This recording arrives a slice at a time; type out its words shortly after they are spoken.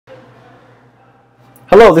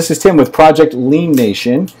Hello, this is Tim with Project Lean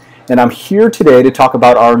Nation, and I'm here today to talk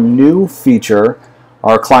about our new feature,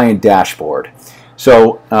 our client dashboard.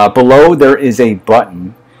 So below there is a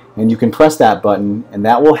button, and you can press that button, and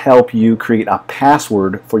that will help you create a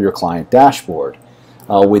password for your client dashboard.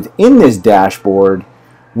 Within this dashboard,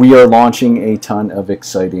 we are launching a ton of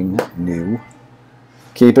exciting new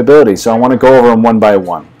capabilities. So I want to go over them one by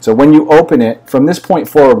one. So when you open it, from this point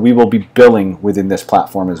forward, we will be billing within this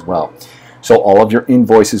platform as well. So all of your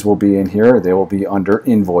invoices will be in here. They will be under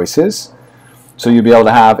invoices. So you'll be able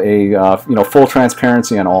to have a full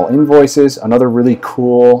transparency on all invoices. Another really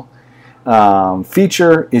cool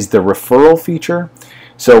feature is the referral feature.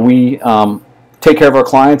 So we take care of our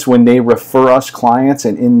clients when they refer us clients,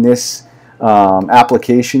 and in this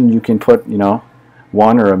application you can put 1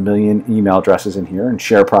 or 1 million email addresses in here and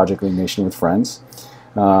share Project Lean Nation with friends.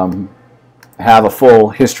 Have a full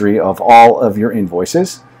history of all of your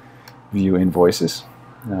invoices. View invoices.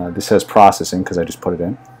 This says processing because I just put it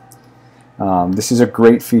in. This is a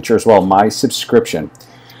great feature as well, my subscription.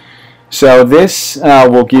 So this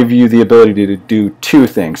will give you the ability to do two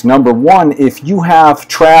things. Number one, if you have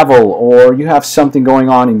travel or you have something going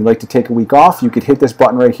on and you'd like to take a week off, you could hit this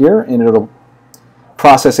button right here and it'll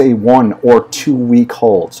process a 1 or 2 week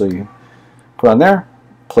hold. So you put on there,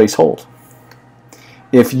 place hold.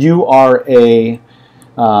 If you are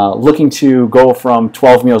looking to go from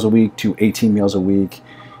 12 meals a week to 18 meals a week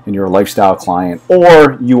and you're a lifestyle client,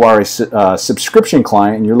 or you are a subscription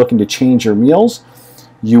client and you're looking to change your meals,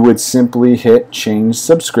 you would simply hit change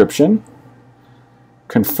subscription,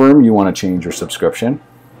 confirm you want to change your subscription,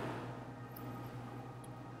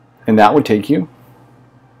 and that would take you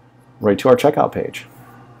right to our checkout page.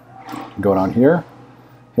 Go down here,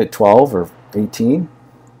 hit 12 or 18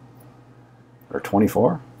 or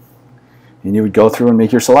 24, and you would go through and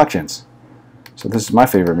make your selections. So this is my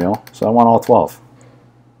favorite meal, so I want all 12.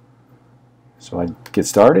 So I get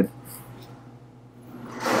started.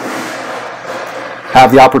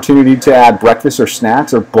 Have the opportunity to add breakfast or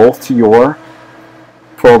snacks or both to your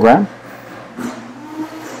program.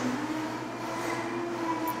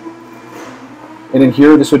 And in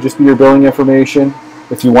here, this would just be your billing information.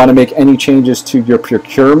 If you want to make any changes to your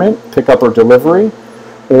procurement, pickup or delivery,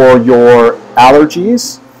 or your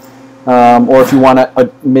allergies, or if you want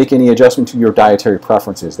to make any adjustment to your dietary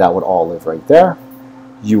preferences, that would all live right there.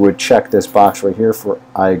 You would check this box right here for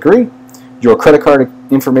I agree. Your credit card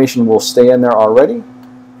information will stay in there already.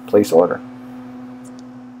 Place order.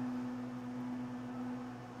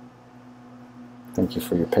 Thank you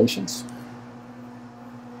for your patience.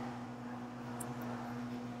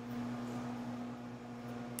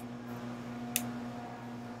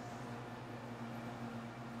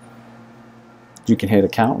 You can hit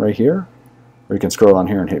account right here, or you can scroll down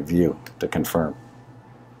here and hit view to confirm.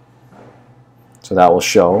 So that will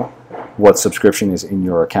show what subscription is in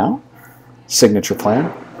your account. Signature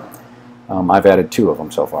plan. I've added 2 of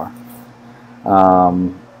them so far.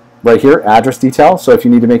 Right here, address detail. So if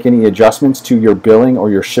you need to make any adjustments to your billing or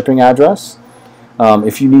your shipping address,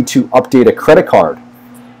 if you need to update a credit card,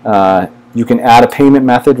 you can add a payment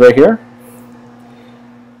method right here.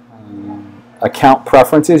 Account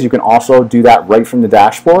preferences, you can also do that right from the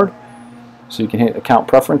dashboard. So you can hit account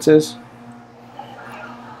preferences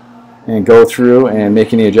and go through and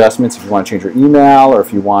make any adjustments if you want to change your email, or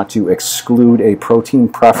if you want to exclude a protein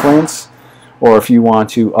preference, or if you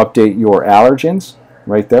want to update your allergens.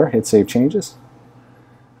 Right there, hit save changes.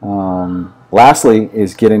 Lastly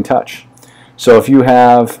is get in touch. So if you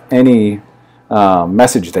have any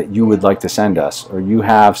message that you would like to send us, or you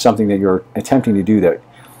have something that you're attempting to do that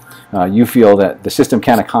you feel that the system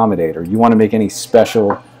can't accommodate, or you want to make any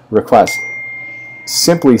special requests,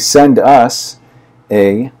 simply send us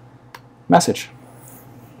a message.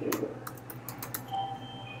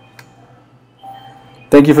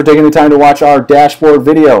 Thank you for taking the time to watch our dashboard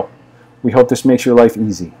video. We hope this makes your life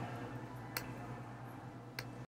easy.